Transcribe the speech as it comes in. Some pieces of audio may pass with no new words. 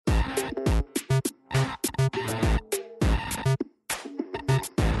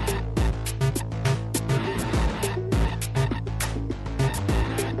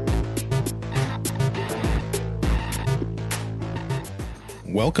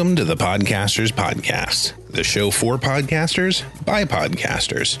Welcome to the Podcasters Podcast, the show for podcasters by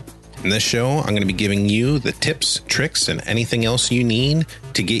podcasters. In this show, I'm going to be giving you the tips, tricks, and anything else you need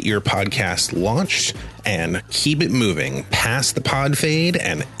to get your podcast launched and keep it moving past the pod fade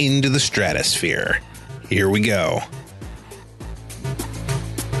and into the stratosphere. Here we go.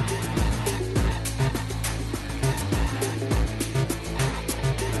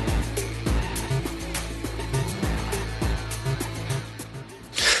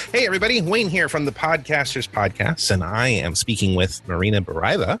 Hey, everybody. Wayne here from the Podcasters Podcast, and I am speaking with Marina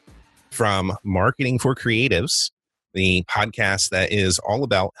Barayeva from Marketing for Creatives, the podcast that is all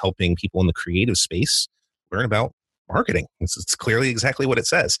about helping people in the creative space learn about marketing. It's clearly exactly what it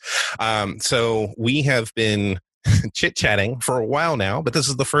says. So we have been chit-chatting for a while now, but this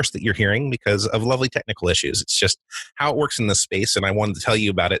is the first that you're hearing because of lovely technical issues. It's just how it works in this space, and I wanted to tell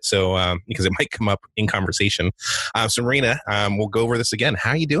you about it so because it might come up in conversation. So Marina, we'll go over this again. How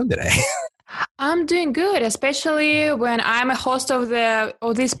are you doing today? I'm doing good, especially when I'm a host of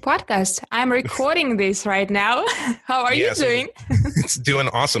this podcast. I'm recording this right now. How are you doing? It's doing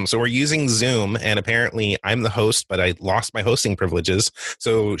awesome. So we're using Zoom, and apparently I'm the host, but I lost my hosting privileges.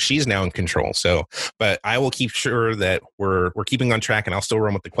 So she's now in control. But I will keep sure that we're keeping on track, and I'll still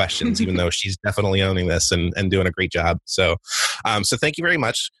run with the questions, even though she's definitely owning this and doing a great job. So thank you very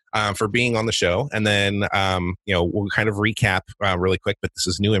much for being on the show. And then, we'll kind of recap really quick, but this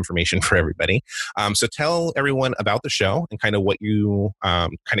is new information for everybody. So tell everyone about the show and kind of what you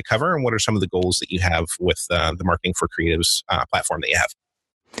kind of cover and what are some of the goals that you have with the Marketing for Creatives platform that you have.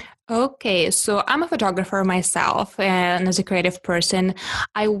 Okay, so I'm a photographer myself, and as a creative person,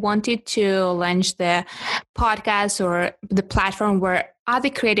 I wanted to launch the podcast or the platform where other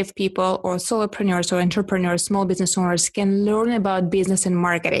creative people or solopreneurs or entrepreneurs, small business owners can learn about business and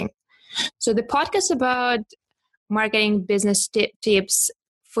marketing. So the podcast is about marketing business tips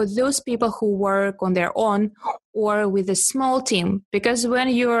for those people who work on their own or with a small team, because when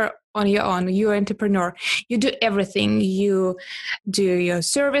you're on your own, you're an entrepreneur, you do everything. You do your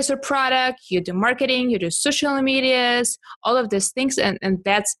service or product, you do marketing, you do social medias, all of these things, and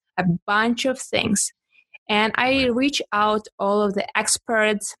that's a bunch of things. And I reach out all of the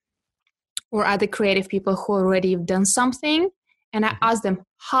experts or other creative people who already have done something, and I ask them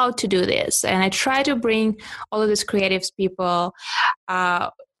how to do this. And I try to bring all of these creative people,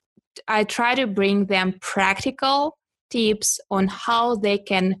 I try to bring them practical tips on how they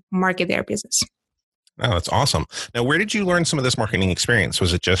can market their business. Oh, that's awesome. Now, where did you learn some of this marketing experience?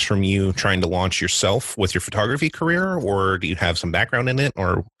 Was it just from you trying to launch yourself with your photography career, or do you have some background in it,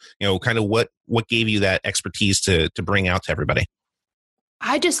 or, kind of what gave you that expertise to bring out to everybody?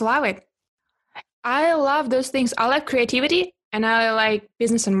 I just love it. I love those things. I like creativity and I like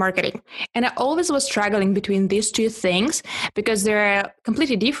business and marketing. And I always was struggling between these two things because they're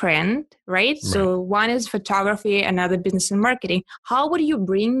completely different, right? So one is photography, another business and marketing. How would you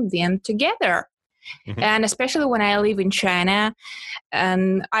bring them together? Mm-hmm. And especially when I live in China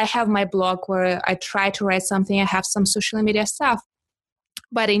and I have my blog where I try to write something, I have some social media stuff.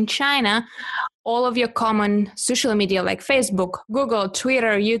 But in China, all of your common social media like Facebook, Google,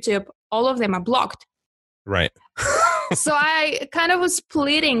 Twitter, YouTube, all of them are blocked. Right. So I kind of was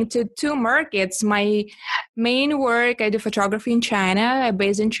splitting to two markets. My main work, I do photography in China. I'm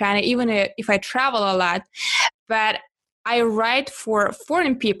based in China, even if I travel a lot. But I write for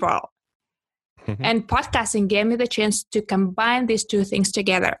foreign people. Mm-hmm. And podcasting gave me the chance to combine these two things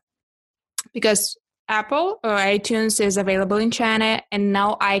together. Because Apple or iTunes is available in China, and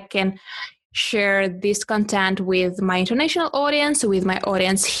now I can share this content with my international audience, with my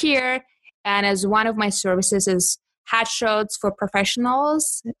audience here. And as one of my services is headshots for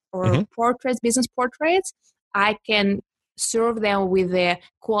professionals or portraits, business portraits, I can serve them with the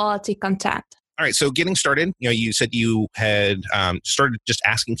quality content. All right. So getting started, you said you had started just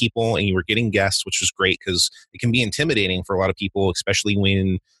asking people and you were getting guests, which was great because it can be intimidating for a lot of people, especially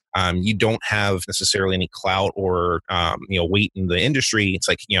when you don't have necessarily any clout or, weight in the industry. It's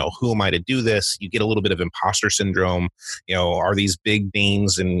like, who am I to do this? You get a little bit of imposter syndrome. Are these big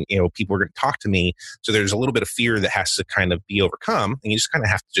names and, people are going to talk to me. So there's a little bit of fear that has to kind of be overcome. And you just kind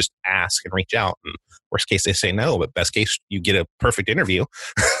of have to just ask and reach out. And worst case, they say no, but best case, you get a perfect interview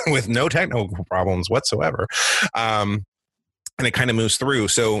with no technical problems whatsoever. and it kind of moves through.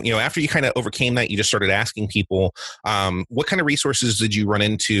 So, after you kind of overcame that, you just started asking people, what kind of resources did you run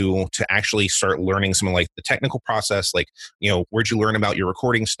into to actually start learning some of like the technical process? Like, where'd you learn about your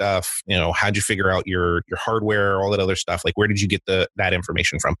recording stuff? How'd you figure out your hardware, all that other stuff? Like, where did you get that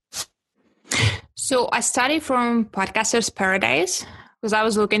information from? So I studied from Podcasters Paradise because I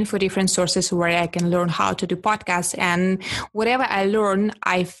was looking for different sources where I can learn how to do podcasts. And whatever I learn,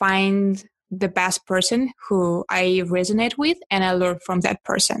 I find the best person who I resonate with, and I learn from that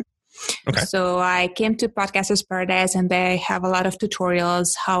person. Okay. So I came to Podcasters Paradise, and they have a lot of tutorials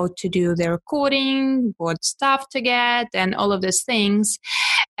how to do the recording, what stuff to get, and all of these things.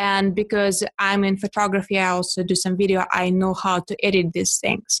 And because I'm in photography, I also do some video. I know how to edit these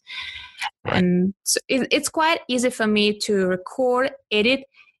things. Right. And so it's quite easy for me to record, edit.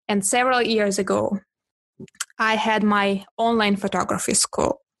 And several years ago, I had my online photography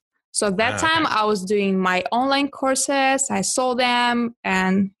school. So that time I was doing my online courses, I sold them,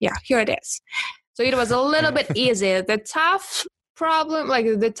 and here it is. So it was a little bit easy. The tough problem, like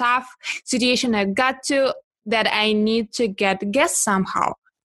the tough situation I got to, that I need to get guests somehow.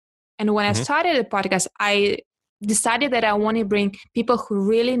 And when I started the podcast, I decided that I want to bring people who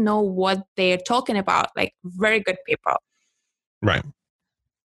really know what they're talking about, like very good people. Right.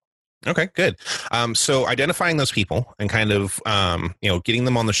 Okay, good. So identifying those people and kind of, getting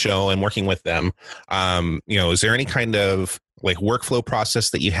them on the show and working with them, is there any kind of like workflow process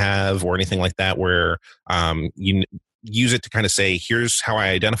that you have or anything like that where you use it to kind of say, here's how I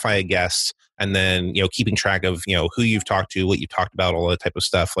identify a guest, and then, keeping track of, who you've talked to, what you talked about, all that type of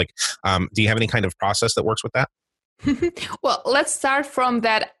stuff. Like, do you have any kind of process that works with that? Well, let's start from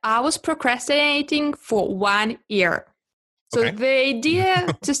that. I was procrastinating for 1 year. So the idea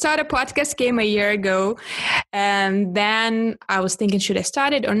to start a podcast came a year ago, and then I was thinking, should I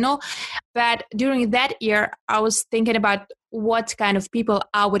start it or no? But during that year, I was thinking about what kind of people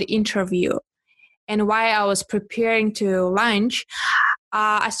I would interview. And while I was preparing to launch,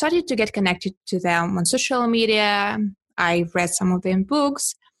 I started to get connected to them on social media. I read some of their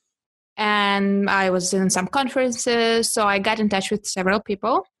books, and I was in some conferences. So I got in touch with several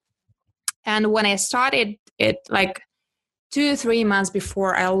people. And when I started it, like 2-3 months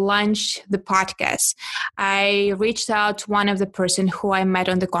before I launched the podcast, I reached out to one of the person who I met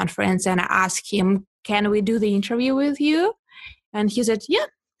on the conference, and I asked him, can we do the interview with you? And he said, yeah,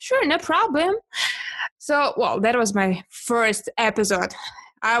 sure, no problem. So, that was my first episode.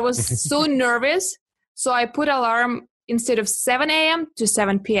 I was so nervous. So I put alarm instead of 7 a.m. to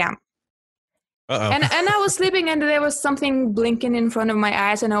 7 p.m. And I was sleeping, and there was something blinking in front of my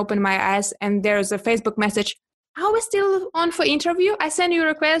eyes, and I opened my eyes, and there's a Facebook message. Are we still on for interview? I sent you a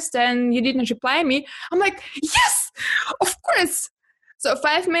request and you didn't reply me. I'm like, yes, of course. So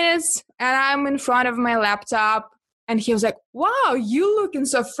 5 minutes and I'm in front of my laptop, and he was like, wow, you looking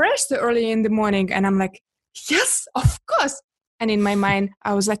so fresh so early in the morning. And I'm like, yes, of course. And in my mind,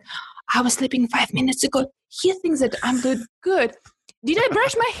 I was like, I was sleeping 5 minutes ago. He thinks that I'm good. Did I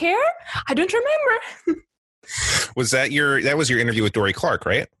brush my hair? I don't remember. That was your interview with Dory Clark,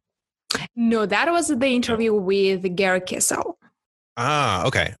 right? No, that was the interview with Gary Kissel. Ah,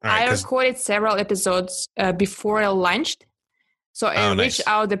 okay. All right, I recorded several episodes before I launched. So I reached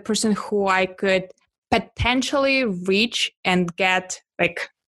out the person who I could potentially reach and get like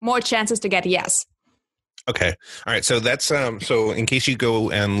more chances to get yes. Okay. All right. So that's so in case you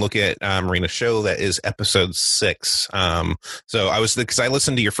go and look at Marina's show, that is episode 6. So because I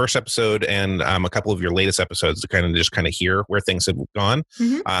listened to your first episode and a couple of your latest episodes to kind of hear where things have gone.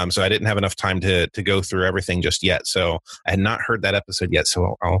 Mm-hmm. So I didn't have enough time to go through everything just yet. So I had not heard that episode yet.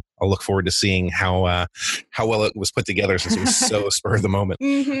 So I'll look forward to seeing how well it was put together, since it was so spur of the moment.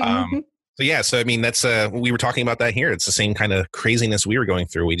 Mm-hmm. So yeah, so I mean, that's we were talking about that here. It's the same kind of craziness we were going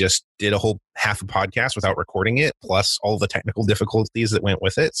through. We just did a whole half a podcast without recording it, plus all the technical difficulties that went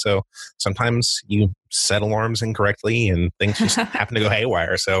with it. So sometimes you set alarms incorrectly and things just happen to go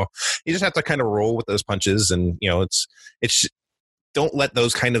haywire. So you just have to kind of roll with those punches, and it's don't let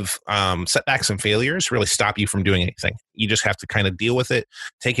those kind of setbacks and failures really stop you from doing anything. You just have to kind of deal with it,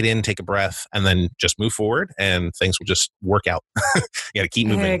 take it in, take a breath, and then just move forward, and things will just work out. You got to keep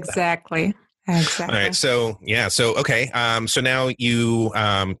moving. Exactly. All right. So, yeah. So, okay. So now you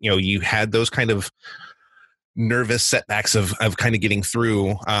had those kind of nervous setbacks of kind of getting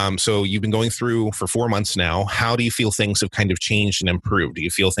through. So you've been going through for 4 months now. How do you feel things have kind of changed and improved? Do you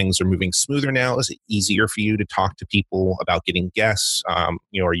feel things are moving smoother now? Is it easier for you to talk to people about getting guests? Are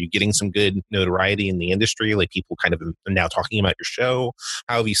you getting some good notoriety in the industry? Like people kind of are now talking about your show?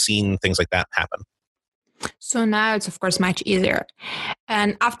 How have you seen things like that happen? So now it's, of course, much easier.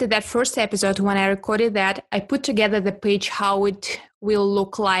 And after that first episode, when I recorded that, I put together the page how it will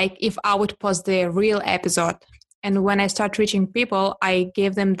look like if I would post the real episode. And when I start reaching people, I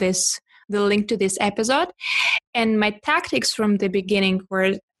gave them the link to this episode. And my tactics from the beginning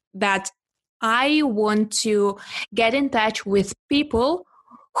were that I want to get in touch with people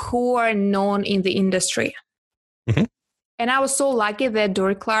who are known in the industry. Mm-hmm. And I was so lucky that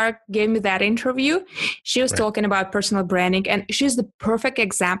Dory Clark gave me that interview. She was talking about personal branding, and she's the perfect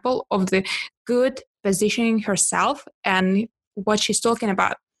example of the good positioning herself and what she's talking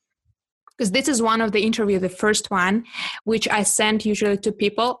about. Because this is one of the interview, the first one, which I sent usually to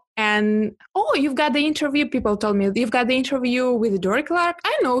people. And, oh, you've got the interview. People told me, you've got the interview with Dory Clark.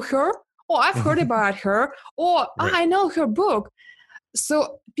 I know her. Oh, I've heard about her. Oh, I know her book.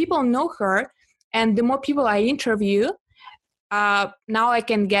 So people know her. And the more people I interview, now I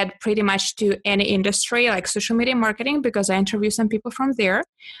can get pretty much to any industry, like social media marketing, because I interview some people from there,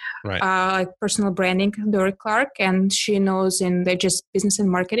 like personal branding, Dory Clark, and she knows in the just business and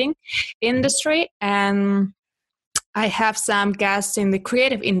marketing industry. And I have some guests in the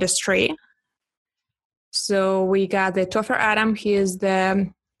creative industry. So we got the Topher Adam. He is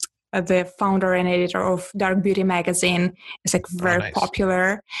the founder and editor of Dark Beauty magazine. It's like very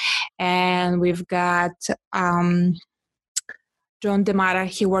popular. And we've got John DeMata.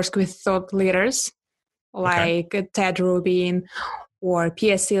 He works with thought leaders like Ted Rubin or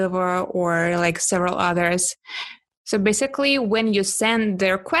Pia Silva or like several others. So basically, when you send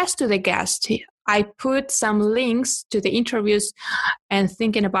the request to the guest, I put some links to the interviews and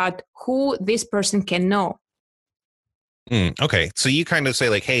thinking about who this person can know. Okay. So you kind of say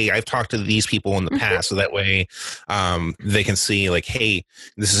like, hey, I've talked to these people in the past. So that way they can see like, hey,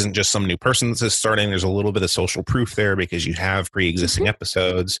 this isn't just some new person that's starting. There's a little bit of social proof there because you have pre-existing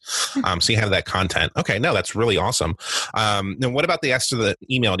episodes. So you have that content. Okay. No, that's really awesome. Then what about the rest of the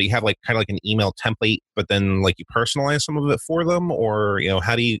email? Do you have like kind of like an email template, but then like you personalize some of it for them? Or,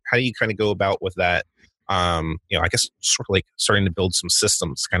 how do you kind of go about with that? I guess sort of like starting to build some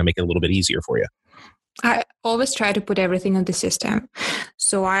systems to kind of make it a little bit easier for you. I always try to put everything in the system.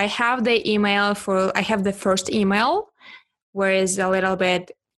 So I have the first email, where is a little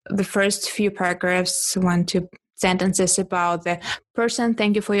bit, the first few paragraphs, 1-2 sentences about the person.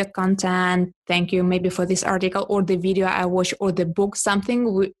 Thank you for your content. Thank you maybe for this article or the video I watched or the book,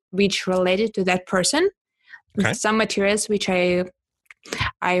 something which related to that person. Okay. Some materials which I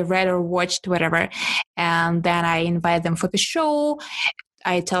read or watched, whatever. And then I invite them for the show.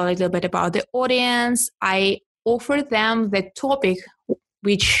 I tell a little bit about the audience. I offer them the topic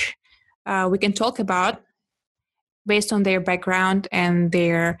which we can talk about based on their background and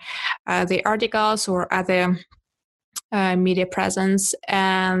their articles or other media presence.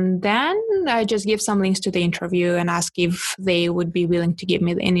 And then I just give some links to the interview and ask if they would be willing to give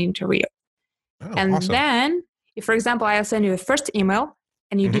me an interview. Oh, and awesome. Then, if, for example, I'll send you a first email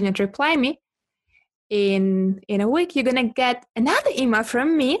and you didn't reply me, in a week, you're going to get another email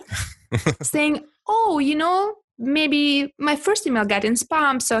from me saying, oh, maybe my first email got in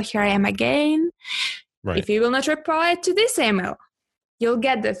spam, so here I am again. Right. If you will not reply to this email, you'll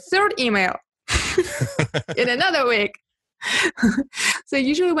get the third email in another week. So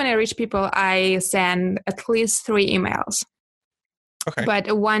usually when I reach people, I send at least 3 emails. Okay.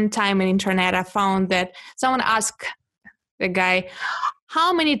 But one time on internet, I found that someone asked the guy,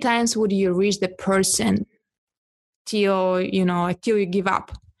 how many times would you reach the person till you give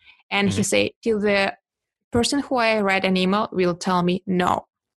up? And he say, till the person who I write an email will tell me no.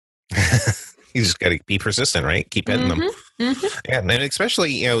 You just got to be persistent, right? Keep hitting them. Yeah, and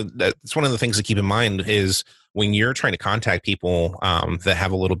especially, that's one of the things to keep in mind is when you're trying to contact people that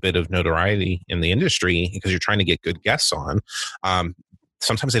have a little bit of notoriety in the industry, because you're trying to get good guests on,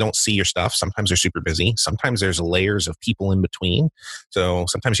 sometimes they don't see your stuff. Sometimes they're super busy. Sometimes there's layers of people in between. So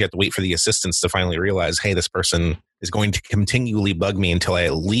sometimes you have to wait for the assistants to finally realize, hey, this person is going to continually bug me until I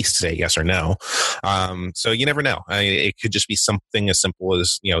at least say yes or no. So you never know. It could just be something as simple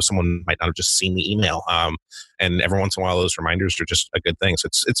as, someone might not have just seen the email. And every once in a while, those reminders are just a good thing. So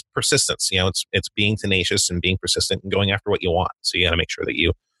it's persistence. It's being tenacious and being persistent and going after what you want. So you got to make sure that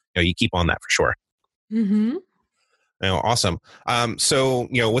you keep on that for sure. Mm-hmm. Awesome. So,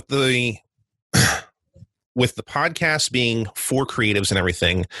 with the podcast being for creatives and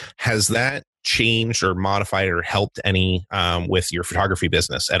everything, has that changed or modified or helped any with your photography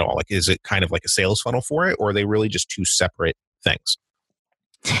business at all? Like, is it kind of like a sales funnel for it, or are they really just two separate things?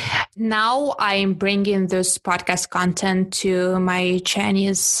 Now I'm bringing this podcast content to my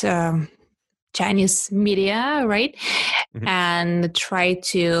Chinese media, right? Mm-hmm. And try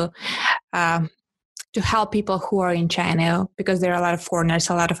to to help people who are in China, because there are a lot of foreigners,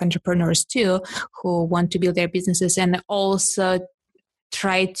 a lot of entrepreneurs too, who want to build their businesses, and also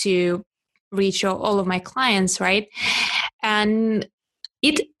try to reach all of my clients, right? And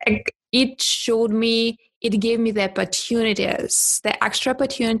it showed me, it gave me the opportunities, the extra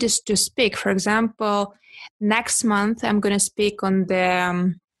opportunities to speak. For example, next month I'm going to speak on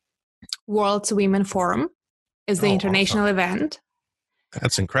the World Women Forum. Is the international awesome event.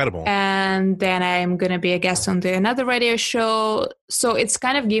 That's incredible. And then I'm going to be a guest on another radio show. So it's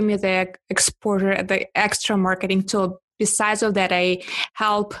kind of giving me the exposure, the extra marketing tool. Besides of that, I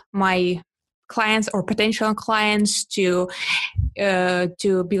help my clients or potential clients to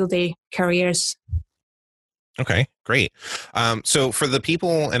build their careers. Okay, great. So for the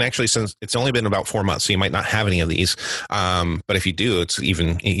people, and actually, since it's only been about 4 months, so you might not have any of these, but if you do, it's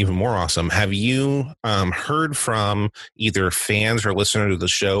even more awesome. Have you heard from either fans or listeners of the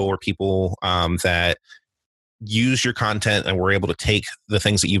show, or people that use your content and were able to take the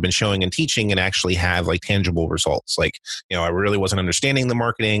things that you've been showing and teaching and actually have like tangible results? Like, I really wasn't understanding the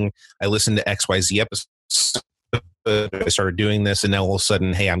marketing. I listened to XYZ episodes. I started doing this, and now all of a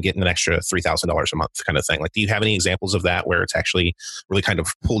sudden, hey, I'm getting an extra $3,000 a month kind of thing. Like, do you have any examples of that where it's actually really kind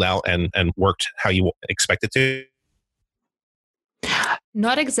of pulled out and worked how you expect it to?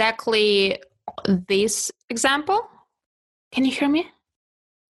 Not exactly this example. Can you hear me?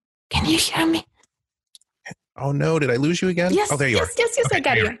 Can you hear me? Oh no, did I lose you again? Yes. Oh, there you are. Yes, okay, I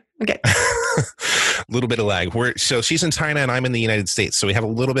got you. Okay. A little bit of lag. So she's in China and I'm in the United States, so we have a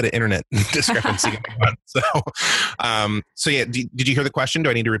little bit of internet discrepancy going on. So yeah, did you hear the question?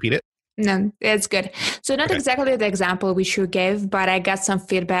 Do I need to repeat it? No, it's good. So not exactly the example which you gave, but I got some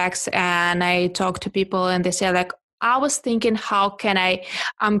feedbacks and I talked to people and they say like, I was thinking,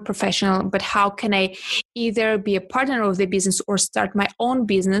 I'm professional, but how can I either be a partner of the business or start my own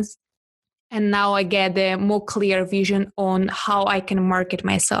business? And now I get a more clear vision on how I can market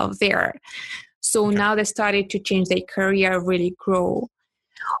myself there. So now they started to change their career, really grow.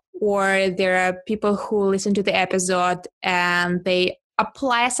 Or there are people who listen to the episode and they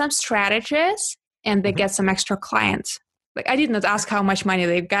apply some strategies and they get some extra clients. Like, I did not ask how much money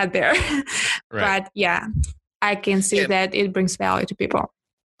they got there, but yeah, I can see that it brings value to people.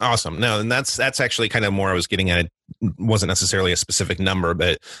 Awesome. No, and that's actually kind of more I was getting at. It wasn't necessarily a specific number,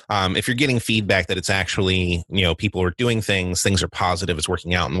 but if you're getting feedback that it's actually, people are doing things are positive, it's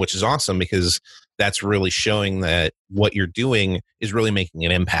working out, and which is awesome, because that's really showing that what you're doing is really making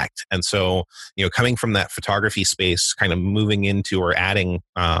an impact. And so, coming from that photography space, kind of moving into or adding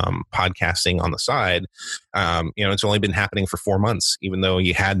podcasting on the side, it's only been happening for 4 months, even though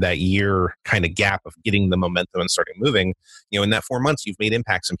you had that year kind of gap of getting the momentum and starting moving. In that 4 months, you've made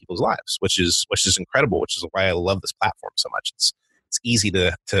impacts in people's lives, which is incredible, which is why I love this platform so much. It's easy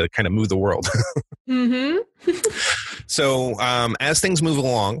to kind of move the world. So as things move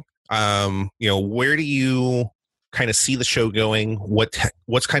along, where do you kind of see the show going?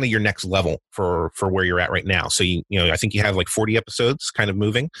 What's kind of your next level for where you're at right now? So I think you have like 40 episodes kind of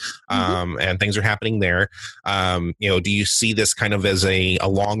moving, and things are happening there. Do you see this kind of as a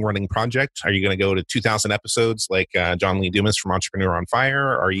long running project? Are you going to go to 2,000 episodes like John Lee Dumas from Entrepreneur on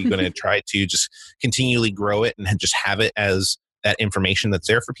Fire? Or are you going to try to just continually grow it and just have it as that information that's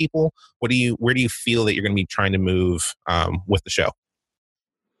there for people? Where do you feel that you're going to be trying to move with the show?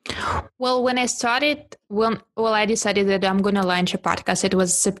 Well, when I started, I decided that I'm going to launch a podcast. It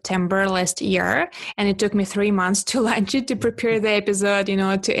was September last year, and it took me 3 months to launch it, to prepare the episode,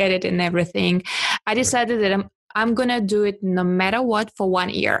 to edit and everything. I decided that I'm going to do it no matter what for 1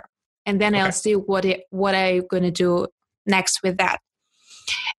 year, and then I'll see what I'm going to do next with that.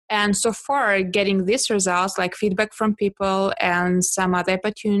 And so far, getting these results, like feedback from people and some other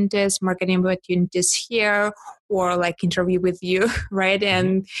opportunities, marketing opportunities here, or like interview with you, right?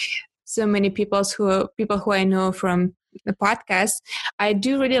 And so many people who I know from the podcast, I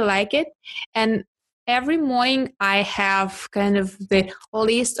do really like it. And every morning I have kind of the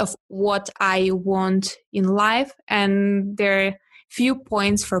list of what I want in life, and there are few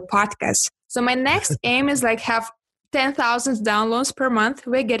points for podcasts. So my next aim is like have 10,000 downloads per month.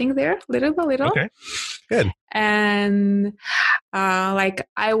 We're getting there little by little. Okay, good. And like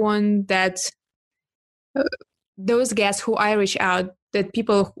I want that those guests who I reach out, that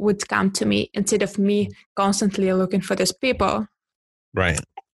people would come to me instead of me constantly looking for these people. Right.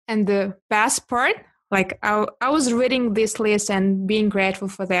 And the best part, like I was reading this list and being grateful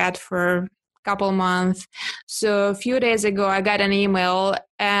for that for a couple months. So a few days ago, I got an email,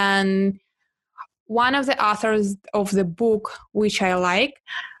 and one of the authors of the book, which I like,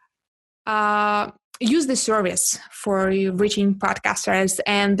 use the service for reaching podcasters,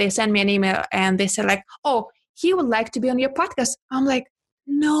 and they send me an email and they said like, oh, he would like to be on your podcast. I'm like,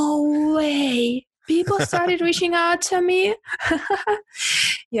 no way. People started reaching out to me.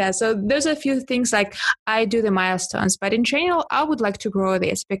 Yeah, so there's a few things like I do the milestones, but in general, I would like to grow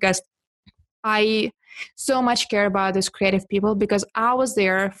this because I so much care about these creative people because I was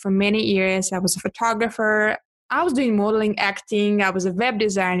there for many years. I was a photographer. I was doing modeling, acting. I was a web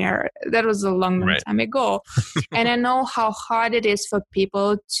designer. That was a long time ago. And I know how hard it is for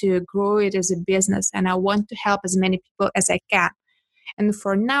people to grow it as a business. And I want to help as many people as I can. And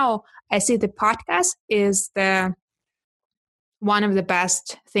for now, I see the podcast is the one of the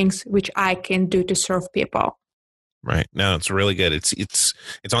best things which I can do to serve people. Right. No, it's really good. It's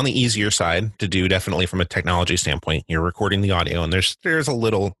on the easier side to do, definitely from a technology standpoint. You're recording the audio and there's a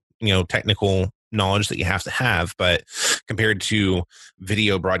little, technical knowledge that you have to have, but compared to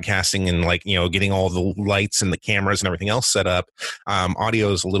video broadcasting and getting all the lights and the cameras and everything else set up,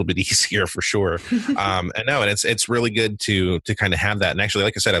 audio is a little bit easier for sure. And it's really good to kind of have that. And actually,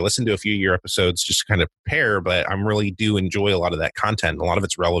 like I said, I listened to a few of your episodes just to kind of prepare, but I really do enjoy a lot of that content. A lot of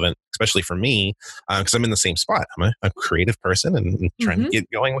it's relevant, especially for me, because I'm in the same spot. I'm a creative person and trying to get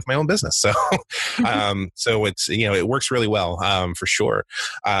going with my own business. So, so it's, it works really well, for sure.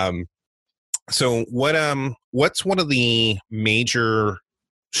 So what's one of the major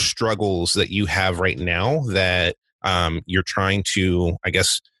struggles that you have right now that you're trying to, I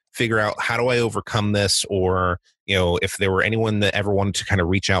guess, figure out how do I overcome this? Or, if there were anyone that ever wanted to kind of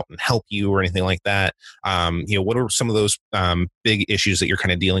reach out and help you or anything like that, what are some of those big issues that you're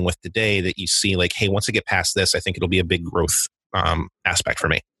kind of dealing with today that you see like, hey, once I get past this, I think it'll be a big growth aspect for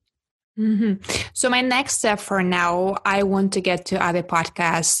me? Mm-hmm. So my next step for now, I want to get to other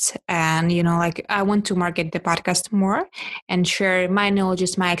podcasts and, I want to market the podcast more and share my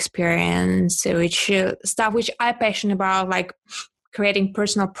knowledge, my experience, which stuff which I'm passionate about, like creating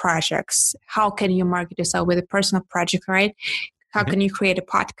personal projects. How can you market yourself with a personal project, right? How can you create a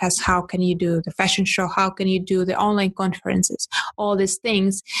podcast? How can you do the fashion show? How can you do the online conferences? All these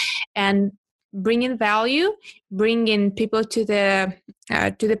things. And bring in value, bring in people to the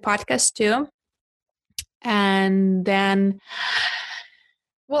podcast too, and then,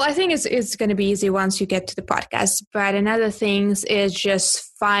 well, I think it's going to be easy once you get to the podcast. But another thing is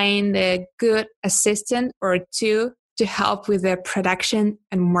just find a good assistant or two to help with the production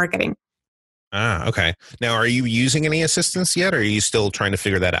and marketing. Okay. Now, are you using any assistance yet, or are you still trying to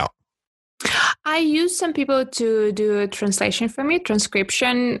figure that out? I use some people to do a translation for me,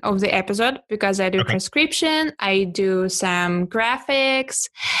 transcription of the episode, because I do transcription, I do some graphics,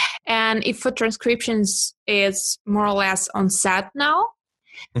 and if for transcriptions is more or less on set now,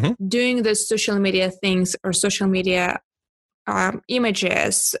 doing the social media things or social media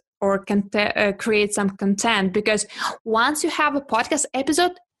images or create some content, because once you have a podcast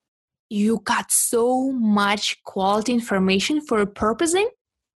episode, you got so much quality information for purposing.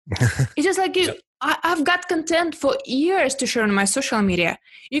 It's just like I've got content for years to share on my social media.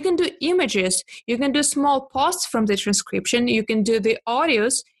 You can do images, you can do small posts from the transcription, you can do the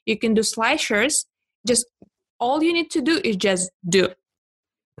audios, you can do slideshows. Just all you need to do is just do.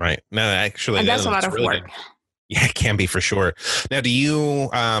 Right. No, actually, and that's a lot of really work. Good. Yeah, it can be for sure. Now, do you,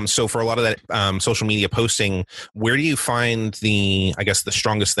 so for a lot of that social media posting, where do you find the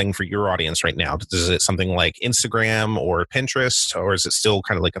strongest thing for your audience right now? Is it something like Instagram or Pinterest, or is it still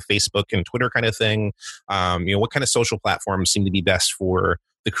kind of like a Facebook and Twitter kind of thing? What kind of social platforms seem to be best for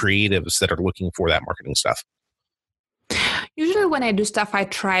the creatives that are looking for that marketing stuff? Usually when I do stuff, I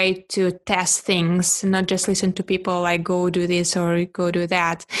try to test things, not just listen to people like go do this or go do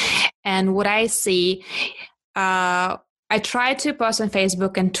that. And what I see, I try to post on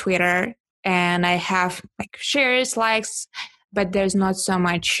Facebook and Twitter, and I have like shares, likes, but there's not so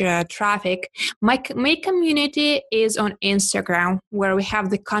much traffic. My community is on Instagram, where we have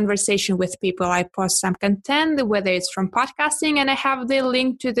the conversation with people. I post some content, whether it's from podcasting, and I have the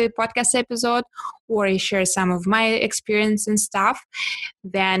link to the podcast episode, or I share some of my experience and stuff.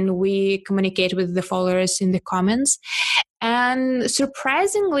 Then we communicate with the followers in the comments. And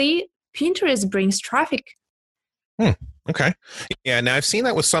surprisingly, Pinterest brings traffic. Okay. Yeah. Now I've seen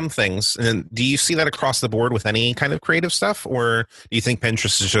that with some things. And do you see that across the board with any kind of creative stuff? Or do you think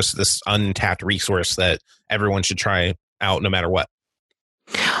Pinterest is just this untapped resource that everyone should try out no matter what?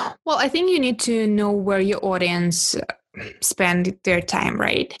 Well, I think you need to know where your audience spend their time,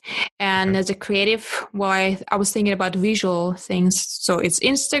 right? And as a creative, I was thinking about visual things. So it's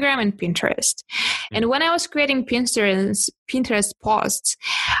Instagram and Pinterest. And when I was creating Pinterest posts,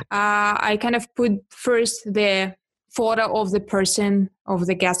 I kind of put first the photo of the person, of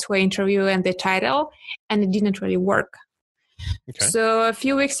the guest who I interview and the title, and it didn't really work. Okay. So a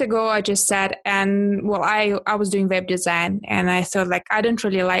few weeks ago, I just said, I was doing web design, and I thought, like, I don't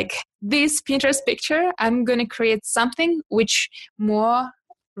really like this Pinterest picture. I'm going to create something which more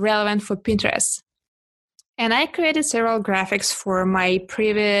relevant for Pinterest. And I created several graphics for my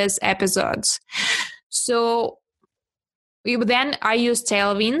previous episodes. So then I used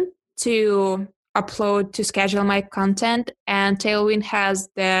Tailwind to schedule my content, and Tailwind has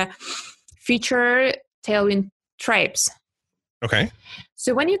the feature Tailwind Tribes. Okay.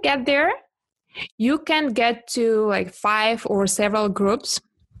 So when you get there, you can get to like 5 or several groups,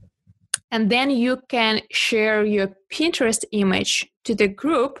 and then you can share your Pinterest image to the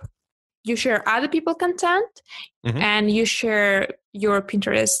group. You share other people's content, and you share your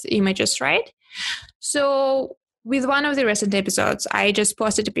Pinterest images, right? So with one of the recent episodes, I just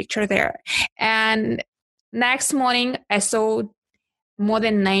posted a picture there, and next morning I saw more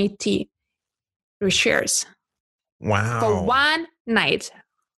than 90 reshares. Wow. For one night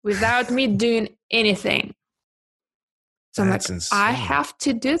without me doing anything. So that's I'm like, insane. I have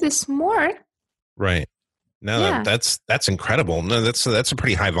to do this more. Right. No, that's incredible. No, that's a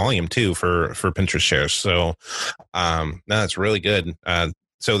pretty high volume too for Pinterest shares. So no, that's really good.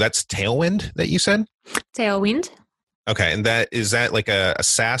 So that's Tailwind that you said? Tailwind. Okay. And is that like a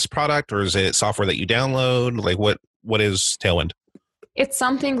SaaS product, or is it software that you download? Like what is Tailwind? It's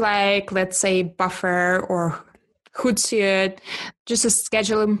something like, let's say, Buffer or Hootsuite, just a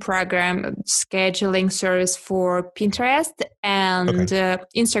scheduling service for Pinterest and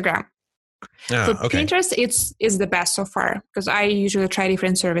Instagram. For Pinterest, it's the best so far, because I usually try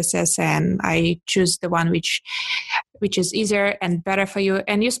different services and I choose the one which is easier and better for you.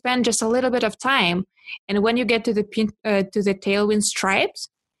 And you spend just a little bit of time. And when you get to the Tailwind Stripes,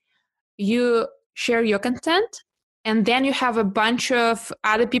 you share your content, and then you have a bunch of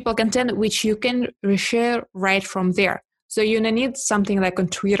other people content which you can reshare right from there. So you don't need something like on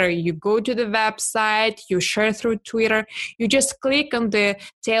Twitter. You go to the website, you share through Twitter, you just click on the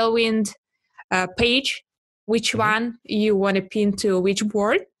Tailwind page, which one you want to pin to which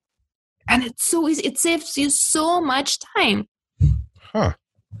board. And it's so easy. It saves you so much time. Huh.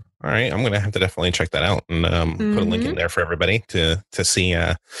 All right. I'm going to have to definitely check that out and put a link in there for everybody to see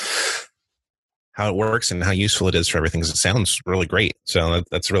how it works and how useful it is for everything. It sounds really great. So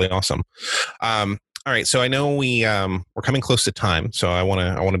that's really awesome. All right. So I know we're coming close to time. So I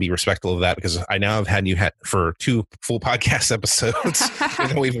want to be respectful of that, because I now have had you for 2 full podcast episodes.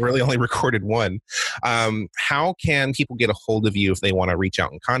 And we've really only recorded 1. How can people get a hold of you if they want to reach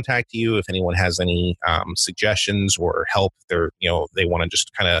out and contact you? If anyone has any suggestions or help, they want to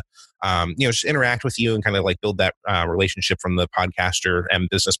just kind of just interact with you and kind of like build that relationship from the podcaster and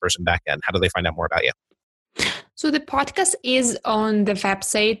business person back end. How do they find out more about you? So the podcast is on the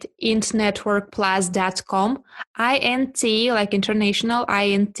website intnetworkplus.com, INT like international,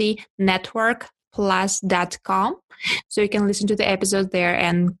 INT networkplus.com. So you can listen to the episode there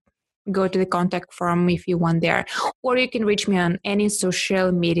and go to the contact form if you want there. Or you can reach me on any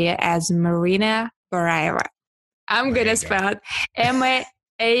social media as Marina Barayeva. I'm going to spell it Marina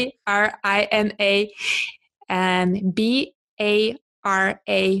and Barayeva,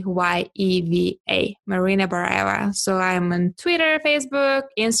 Marina Barayeva. So I'm on Twitter, Facebook,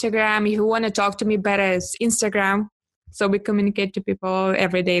 Instagram. If you want to talk to me better, it's Instagram. So we communicate to people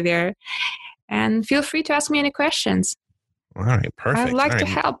every day there. And feel free to ask me any questions. All right, perfect. I'd like to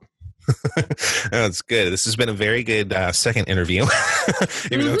help. That's good. This has been a very good second interview,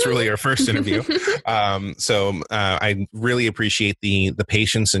 even though it's really our first interview. So I really appreciate the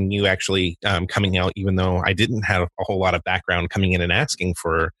patience and you actually coming out, even though I didn't have a whole lot of background coming in and asking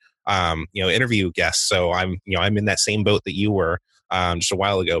for interview guests. So I'm in that same boat that you were just a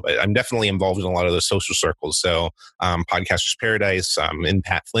while ago, but I'm definitely involved in a lot of those social circles. So Podcasters Paradise, in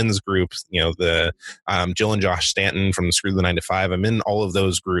Pat Flynn's group, the Jill and Josh Stanton from the Screw the 9 to 5. I'm in all of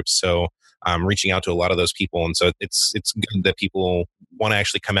those groups. So I'm reaching out to a lot of those people. And so it's good that people want to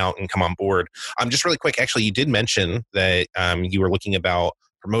actually come out and come on board. Just really quick, actually, you did mention that you were looking about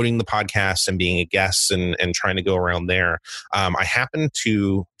promoting the podcast and being a guest and trying to go around there. I happened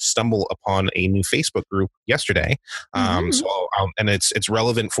to stumble upon a new Facebook group yesterday. And it's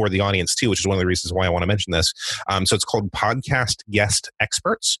relevant for the audience too, which is one of the reasons why I want to mention this. So it's called Podcast Guest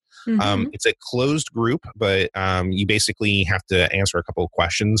Experts. It's a closed group, but you basically have to answer a couple of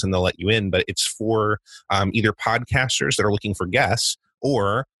questions and they'll let you in. But it's for either podcasters that are looking for guests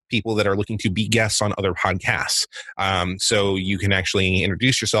or people that are looking to be guests on other podcasts. So you can actually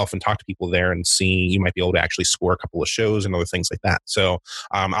introduce yourself and talk to people there and see, you might be able to actually score a couple of shows and other things like that. So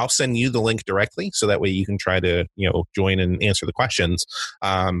I'll send you the link directly so that way you can try to, join and answer the questions.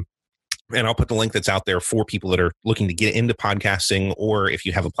 And I'll put the link that's out there for people that are looking to get into podcasting, or if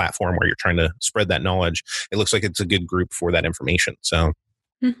you have a platform where you're trying to spread that knowledge, it looks like it's a good group for that information. So,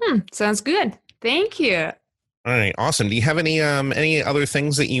 Sounds good. Thank you. All right, awesome. Do you have any other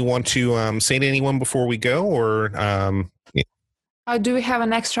things that you want to say to anyone before we go, or do we have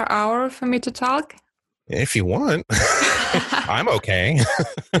an extra hour for me to talk? If you want, I'm okay.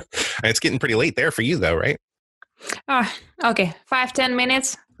 It's getting pretty late there for you, though, right? Oh, okay. 5-10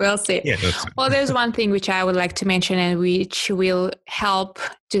 minutes. We'll see. Yeah, well, there's one thing which I would like to mention and which will help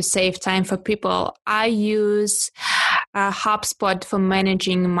to save time for people. I use HubSpot for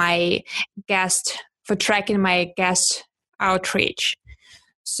managing my for tracking my guest outreach.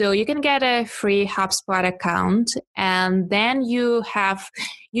 So you can get a free HubSpot account, and then you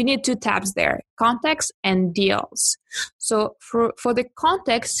need 2 tabs there, contacts and deals. So for the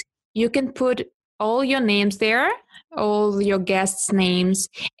contacts, you can put all your names there, all your guests' names,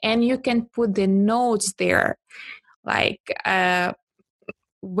 and you can put the notes there, like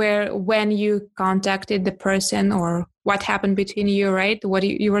when you contacted the person or what happened between you, right? What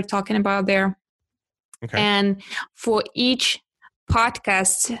you were talking about there. Okay. And for each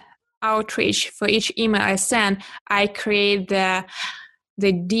podcast outreach, for each email I send, I create the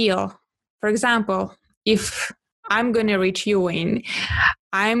deal. For example, if I'm going to reach you, Wayne,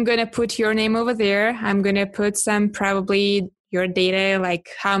 I'm going to put your name over there. I'm going to put probably your data, like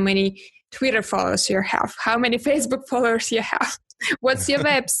how many Twitter followers you have, how many Facebook followers you have, what's your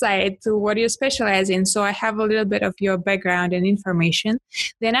website, what do you specialize in. So I have a little bit of your background and information.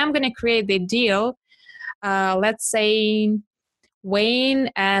 Then I'm going to create the deal. Let's say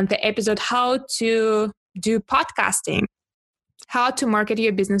Wayne and the episode, how to do podcasting, how to market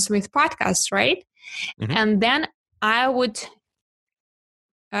your business with podcasts, right? Mm-hmm. And then I would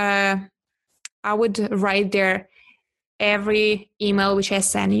write there every email which I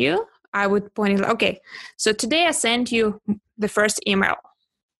send you. I would point it, okay, so today I sent you the first email.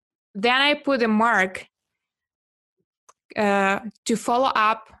 Then I put a mark to follow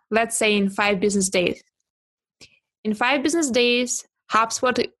up, let's say in 5 business days. In 5 business days,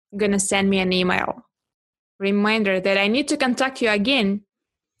 HubSpot going to send me an email reminder that I need to contact you again.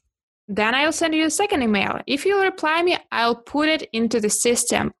 Then I'll send you a second email. If you reply me, I'll put it into the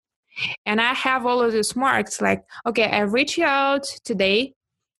system. And I have all of these marks like, okay, I reach you out today.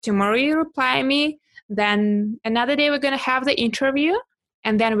 Tomorrow you reply me. Then another day we're going to have the interview.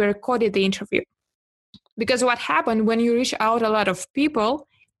 And then we recorded the interview. Because what happened when you reach out a lot of people,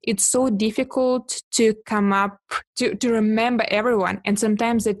 it's so difficult to come up, to remember everyone. And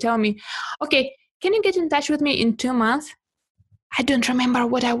sometimes they tell me, okay, can you get in touch with me in 2 months? I don't remember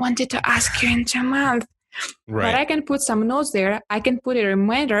what I wanted to ask you in 2 months. Right. But I can put some notes there. I can put a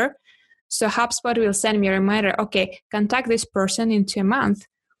reminder. So HubSpot will send me a reminder, okay, contact this person in 2 months.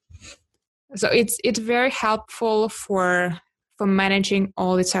 So it's very helpful for managing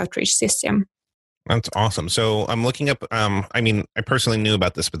all this outreach system. That's awesome. So I'm looking up, I personally knew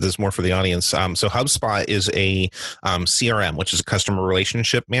about this, but this is more for the audience. So HubSpot is a CRM, which is a customer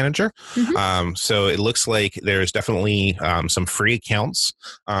relationship manager. Mm-hmm. So it looks like there's definitely some free accounts.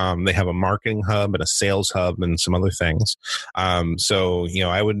 They have a marketing hub and a sales hub and some other things. So,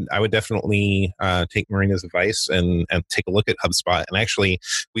 I would definitely take Marina's advice and take a look at HubSpot. And actually,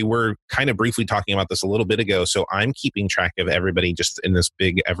 we were kind of briefly talking about this a little bit ago. So I'm keeping track of everybody just in this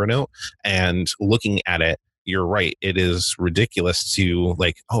big Evernote and looking at it. You're right. It is ridiculous to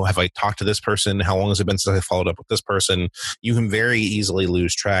have I talked to this person? How long has it been since I followed up with this person? You can very easily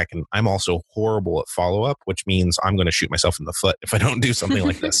lose track. And I'm also horrible at follow-up, which means I'm going to shoot myself in the foot if I don't do something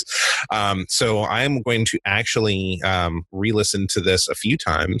like this. So I'm going to actually re-listen to this a few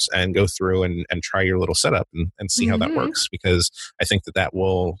times and go through and try your little setup and see how that works, because I think that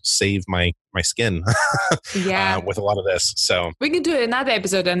will save my skin with a lot of this. So we can do another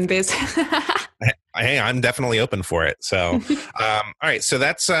episode on this. Hey, I'm definitely open for it. So, all right. So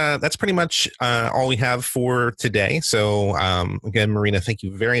that's pretty much all we have for today. So, again, Marina, thank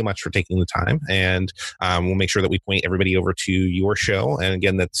you very much for taking the time, and we'll make sure that we point everybody over to your show. And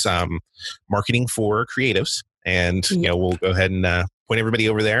again, that's Marketing for Creatives. And we'll go ahead and point everybody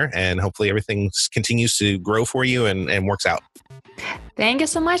over there, and hopefully everything continues to grow for you and works out. Thank you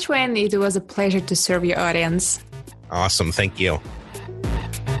so much, Wayne. It was a pleasure to serve your audience. Awesome. Thank you.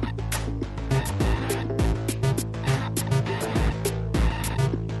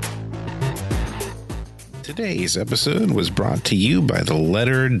 Today's episode was brought to you by the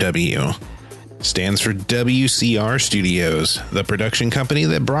letter W. Stands for WCR Studios, the production company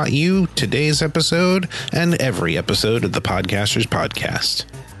that brought you today's episode and every episode of the Podcasters Podcast.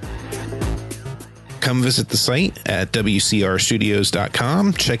 Come visit the site at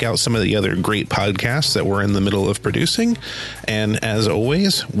WCRstudios.com. Check out some of the other great podcasts that we're in the middle of producing. And as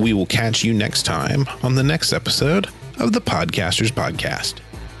always, we will catch you next time on the next episode of the Podcasters Podcast.